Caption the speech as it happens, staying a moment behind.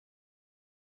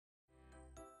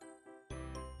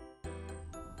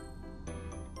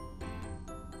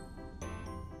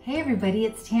Hey everybody,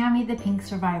 it's Tammy, the Pink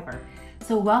Survivor.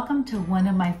 So welcome to one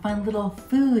of my fun little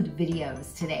food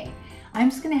videos today.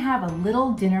 I'm just gonna have a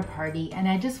little dinner party and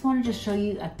I just wanted to show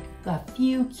you a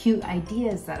few cute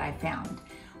ideas that I found.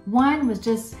 One was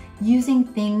just using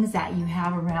things that you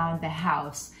have around the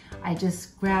house. I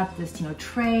just grabbed this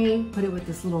tray, put it with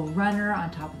this little runner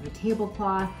on top of a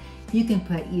tablecloth. You can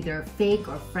put either fake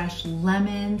or fresh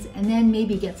lemons and then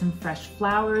maybe get some fresh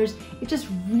flowers. It just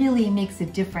really makes a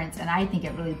difference and I think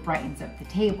it really brightens up the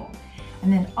table.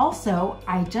 And then also,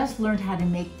 I just learned how to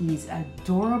make these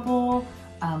adorable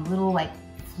little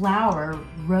flower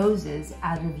roses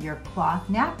out of your cloth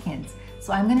napkins.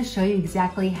 So I'm gonna show you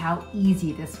exactly how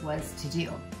easy this was to do.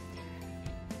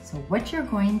 So what you're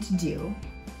going to do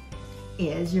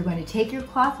is you're going to take your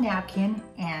cloth napkin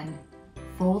and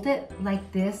fold it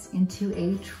like this into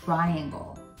a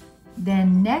triangle.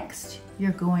 Then next,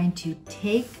 you're going to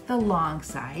take the long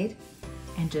side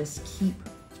and just keep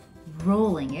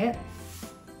rolling it.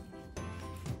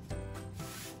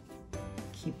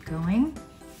 Keep going.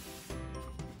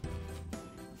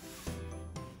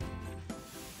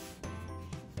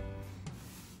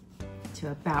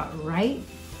 To about right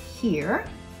here.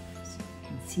 So you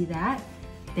can see that.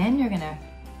 Then you're gonna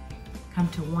come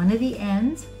to one of the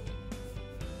ends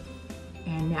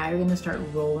and now you're gonna start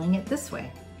rolling it this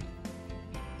way.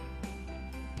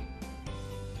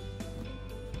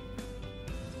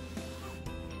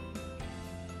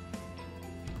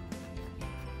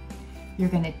 You're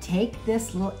gonna take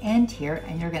this little end here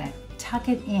and you're gonna tuck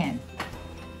it in.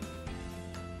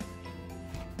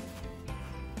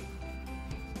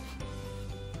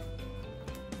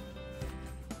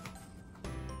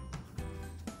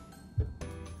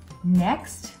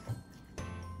 Next,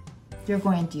 you're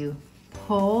going to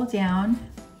pull down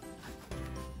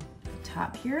the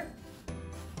top here,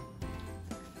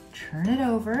 turn it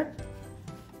over,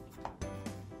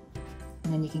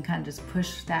 and then you can kind of just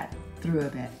push that through a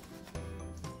bit.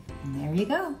 And there you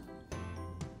go.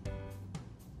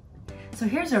 So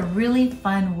here's a really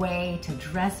fun way to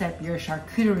dress up your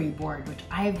charcuterie board, which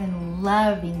I've been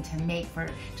loving to make for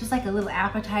just like a little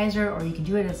appetizer, or you can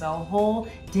do it as a whole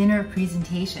dinner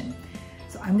presentation.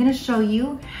 So I'm gonna show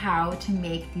you how to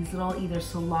make these little either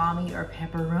salami or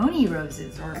pepperoni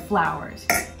roses or flowers.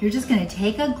 You're just gonna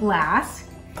take a glass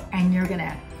and you're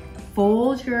gonna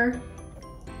fold your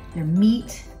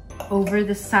meat over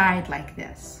the side like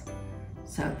this.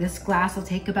 So this glass will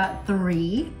take about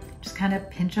 3. Just kind of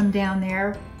pinch them down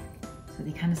there so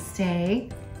they kind of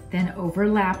stay, then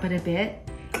overlap it a bit.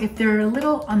 If they're a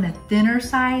little on the thinner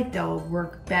side, they'll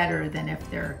work better than if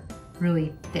they're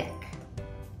really thick.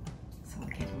 So I'll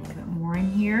get a little bit more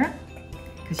in here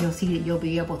because you'll see that you'll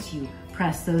be able to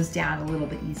press those down a little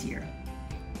bit easier.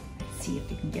 Let's see if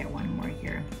we can get one more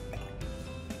here.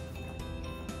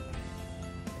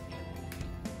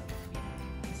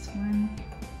 This one.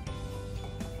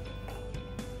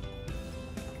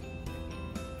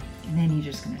 And then you're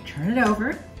just gonna turn it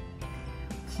over,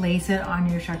 place it on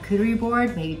your charcuterie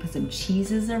board, maybe put some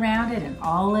cheeses around it and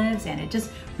olives, and it just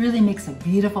really makes a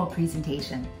beautiful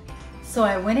presentation. So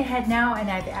I went ahead now and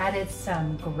I've added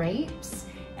some grapes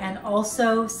and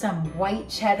also some white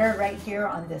cheddar right here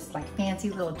on this fancy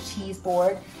little cheese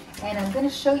board. And I'm gonna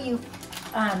show you,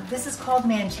 this is called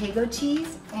Manchego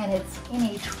cheese and it's in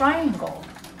a triangle.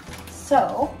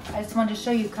 So I just wanted to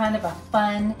show you kind of a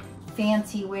fun,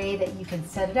 fancy way that you can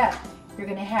set it up. You're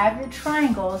gonna have your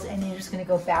triangles and you're just gonna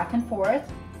go back and forth.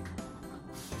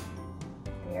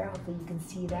 There, hopefully you can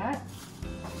see that.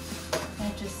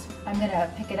 And I'm gonna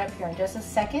pick it up here in just a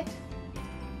second.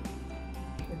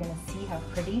 You're gonna see how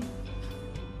pretty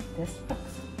this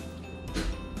looks.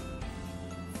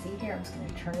 See here, I'm just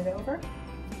gonna turn it over.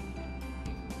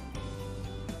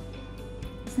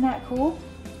 Isn't that cool?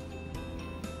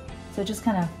 So it just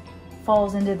kind of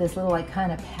falls into this little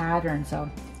kind of pattern, so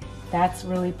that's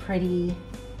really pretty.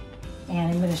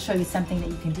 And I'm going to show you something that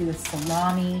you can do with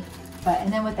salami.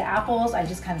 And then with the apples, I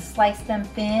just kind of slice them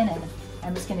thin, and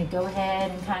I'm just going to go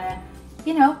ahead and kind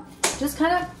of, just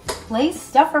kind of place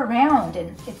stuff around,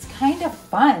 and it's kind of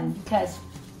fun because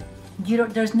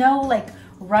there's no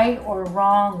right or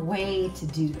wrong way to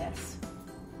do this.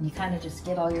 You kind of just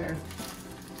get all your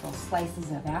little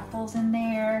slices of apples in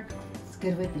there.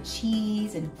 Good with the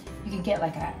cheese, and you can get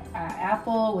a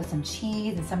apple with some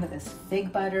cheese and some of this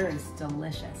fig butter is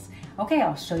delicious. Okay,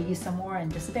 I'll show you some more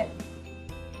in just a bit.